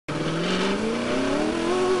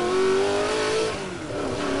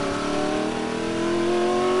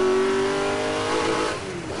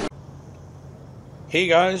Hey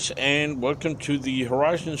guys, and welcome to the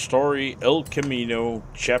Horizon story El Camino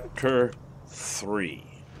Chapter 3.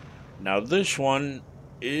 Now this one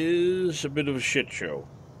is a bit of a shit show.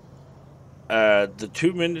 The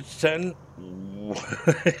 2 minutes 10,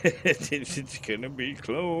 it's gonna be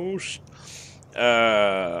close.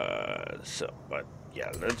 But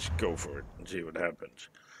yeah, let's go for it and see what happens.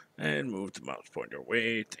 And move the mouse pointer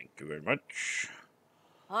away, thank you very much.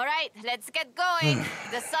 All right, let's get going.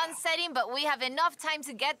 The sun's setting, but we have enough time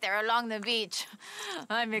to get there along the beach.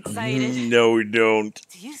 I'm excited. No, we don't.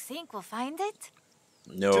 Do you think we'll find it?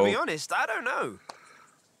 No. To be honest, I don't know.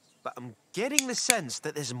 But I'm getting the sense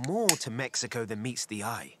that there's more to Mexico than meets the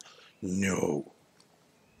eye. No.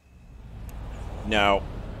 Now,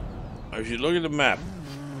 if you look at the map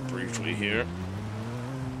briefly here,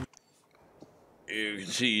 you can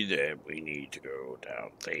see that we need to go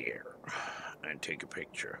down there and take a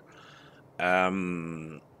picture.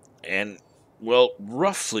 And, well,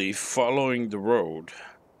 roughly following the road,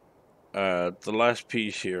 the last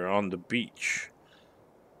piece here on the beach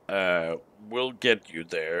will get you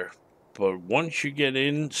there. But once you get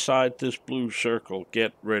inside this blue circle,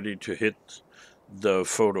 get ready to hit the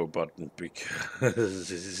photo button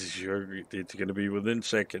because it's going to be within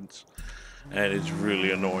seconds. And it's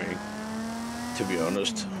really annoying, to be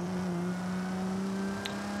honest.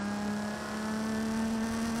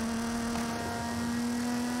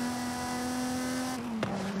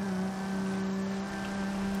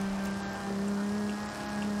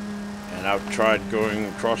 And I've tried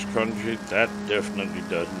going cross country. That definitely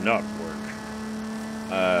does not work.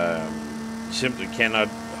 Simply cannot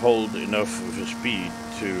hold enough of a speed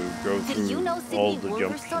to go through You know, all Sidney the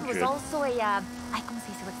jumps and Wolverstone was shit. also a,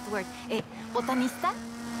 what's the word? A botanista?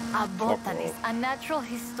 A botanist, a natural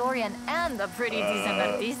historian, and a pretty decent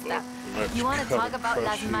artista. You want to talk about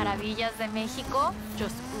las maravillas de Mexico?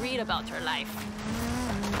 Just read about her life.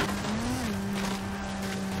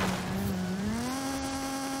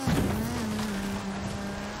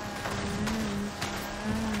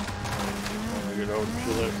 Get out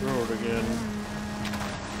to that road again.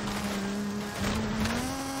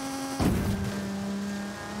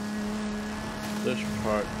 This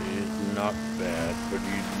part is not bad, but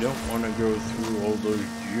you don't want to go through all those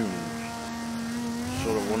dunes.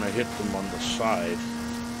 Sort of want to hit them on the side,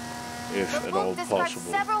 if at all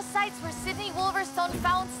possible. Several sites where Sidney Wolverstone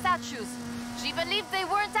found statues. She believed they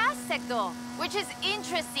weren't Aztec though, which is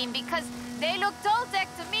interesting because they look Toltec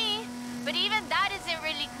to me, but even that isn't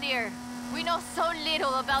really clear. We know so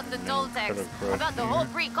little about the Toltecs, about the whole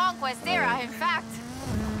pre-conquest era, in fact.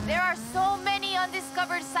 There are so many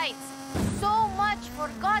undiscovered sites, so much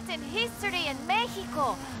forgotten history in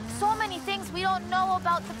Mexico, so many things we don't know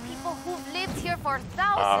about the people who've lived here for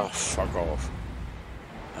thousands Fuck off.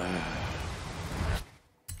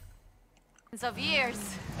 of years.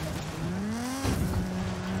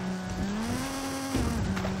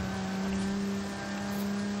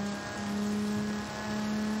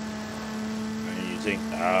 Think,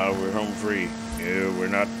 we're home free. Yeah, we're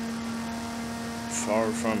not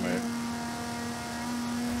far from it.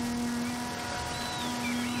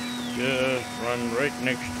 Just run right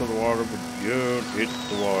next to the water, but don't hit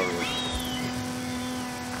the water.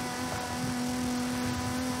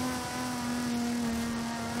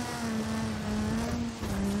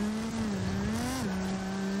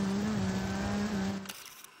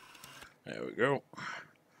 There we go.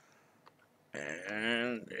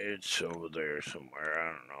 And it's over there somewhere,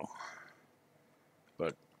 I don't know.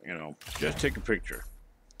 But, you know, just take a picture.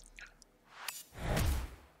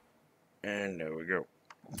 And there we go.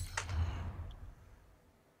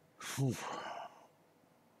 Whew.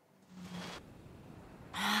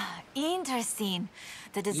 Interesting.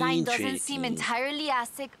 The design doesn't seem entirely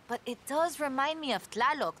Aztec, but it does remind me of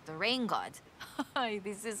Tlaloc, the rain god.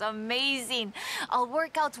 This is amazing. I'll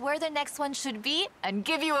work out where the next one should be and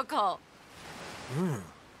give you a call.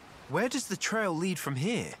 Where does the trail lead from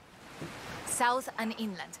here? South and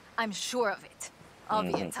inland. I'm sure of it. I'll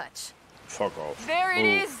be in touch. Fuck off. There it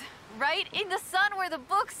is! Right in the sun where the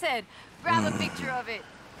book said. Grab a picture of it.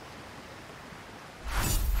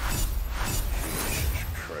 Jesus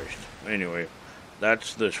Christ. Anyway,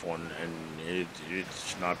 that's this one, and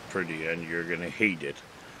it's not pretty, and you're gonna hate it.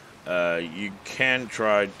 You can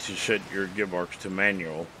try to set your gearbox to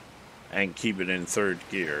manual and keep it in third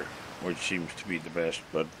gear, which seems to be the best,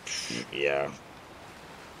 but yeah,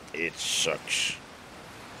 it sucks.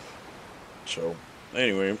 So,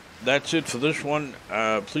 anyway, that's it for this one.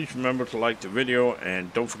 Please remember to like the video,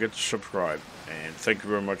 and don't forget to subscribe. And thank you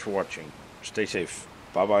very much for watching. Stay safe.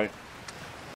 Bye-bye.